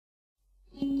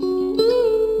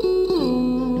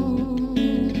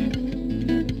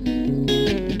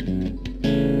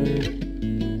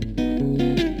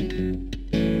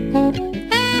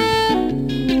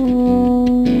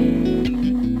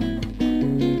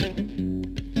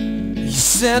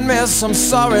Send me some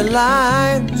sorry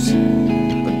lines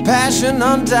with passion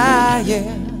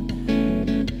undying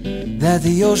that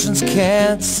the oceans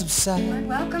can't subside.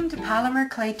 Welcome to Polymer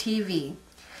Clay TV.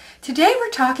 Today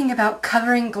we're talking about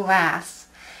covering glass.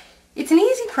 It's an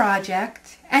easy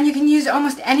project and you can use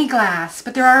almost any glass,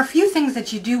 but there are a few things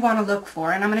that you do want to look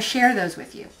for, and I'm going to share those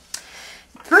with you.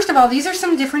 First of all, these are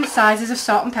some different sizes of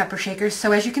salt and pepper shakers,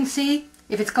 so as you can see,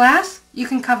 if it's glass, you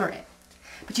can cover it.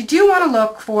 But you do want to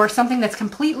look for something that's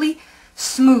completely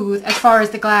smooth as far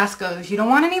as the glass goes. You don't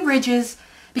want any ridges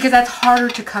because that's harder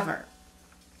to cover.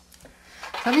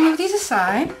 So let me move these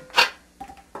aside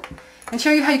and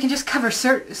show you how you can just cover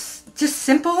just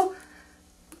simple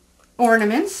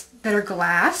ornaments that are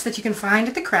glass that you can find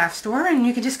at the craft store, and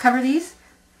you can just cover these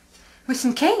with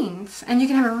some canes and you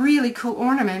can have a really cool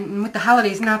ornament. And with the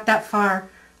holidays not that far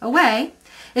away,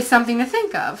 it's something to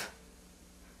think of.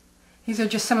 These are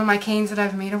just some of my canes that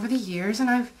I've made over the years, and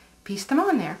I've pieced them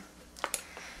on there.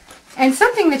 And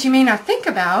something that you may not think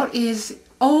about is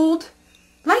old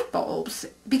light bulbs,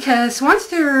 because once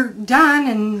they're done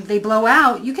and they blow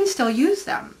out, you can still use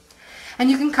them.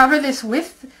 And you can cover this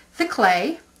with the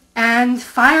clay and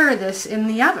fire this in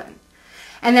the oven.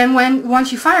 And then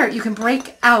once you fire it, you can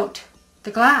break out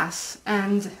the glass,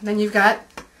 and then you've got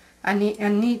a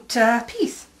neat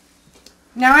piece.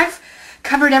 Now I've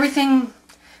covered everything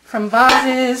from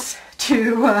vases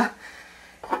to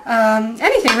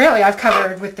anything really I've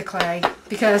covered with the clay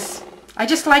because I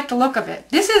just like the look of it.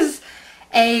 This is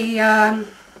a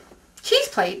cheese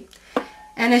plate,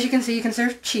 and as you can see, you can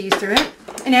serve cheese through it.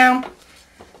 Now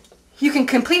you can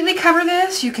completely cover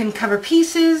this, you can cover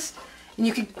pieces, and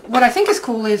you can, what I think is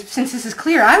cool is, since this is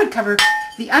clear, I would cover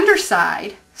the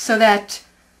underside so that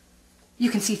you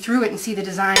can see through it and see the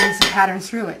designs and patterns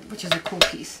through it, which is a cool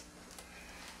piece.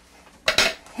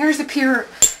 Here's a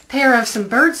pair of some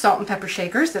bird salt and pepper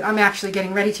shakers that I'm actually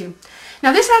getting ready to.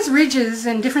 Now this has ridges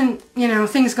and different,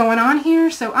 things going on here,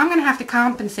 so I'm going to have to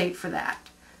compensate for that.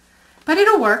 But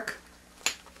it'll work.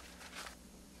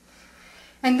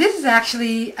 And this is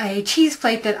actually a cheese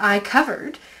plate that I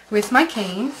covered with my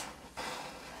canes.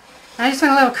 I just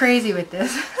went a little crazy with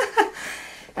this.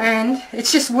 And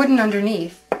it's just wooden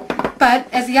underneath. But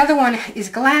as the other one is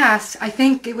glass, I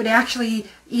think it would actually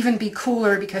even be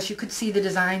cooler because you could see the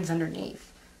designs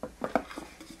underneath.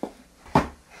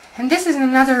 And this is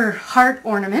another heart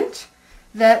ornament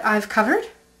that I've covered.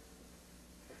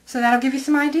 So that'll give you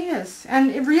some ideas. And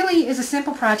it really is a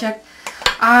simple project.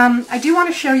 I do want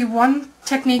to show you one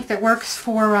technique that works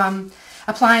for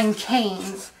applying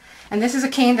canes. And this is a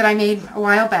cane that I made a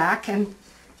while back, and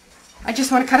I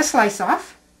just want to cut a slice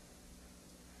off.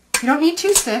 You don't need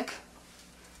too thick.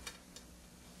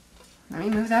 Let me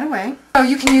move that away. So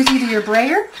you can use either your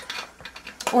brayer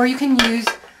or you can use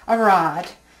a rod.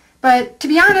 But to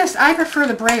be honest, I prefer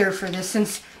the brayer for this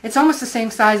since it's almost the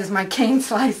same size as my cane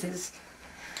slices.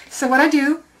 So what I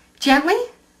do, gently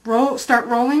start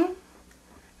rolling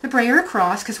the brayer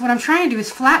across, because what I'm trying to do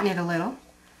is flatten it a little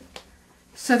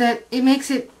so that it makes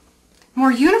it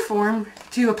more uniform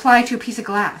to apply to a piece of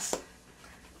glass.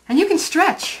 And you can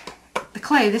stretch the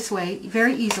clay this way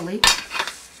very easily.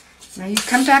 Now you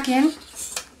come back in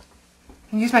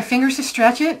and use my fingers to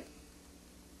stretch it,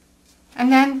 and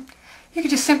then you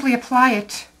can just simply apply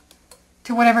it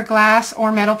to whatever glass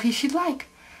or metal piece you'd like.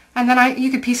 And then you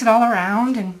could piece it all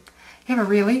around and you have a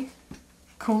really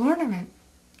cool ornament.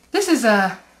 This is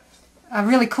a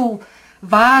really cool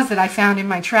vase that I found in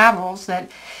my travels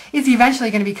that is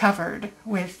eventually going to be covered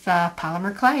with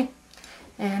polymer clay.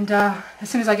 And as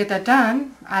soon as I get that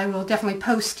done, I will definitely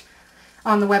post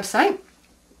on the website.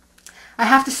 I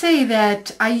have to say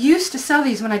that I used to sell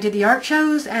these when I did the art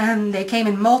shows, and they came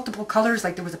in multiple colors.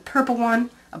 Like there was a purple one,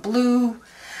 a blue,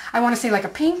 I want to say like a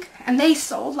pink, and they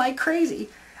sold like crazy.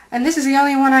 And this is the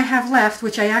only one I have left,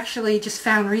 which I actually just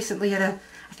found recently at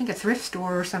I think a thrift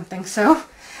store or something. So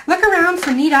look around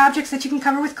for neat objects that you can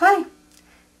cover with clay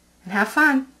and have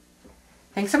fun.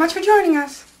 Thanks so much for joining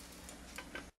us.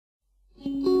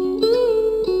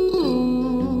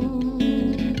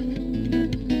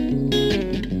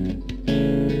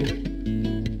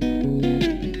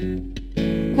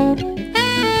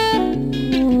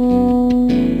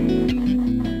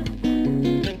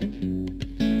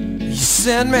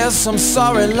 Send me some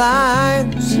sorry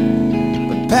lines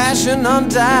with passion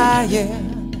undying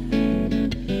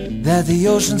that the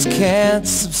oceans can't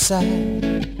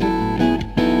subside.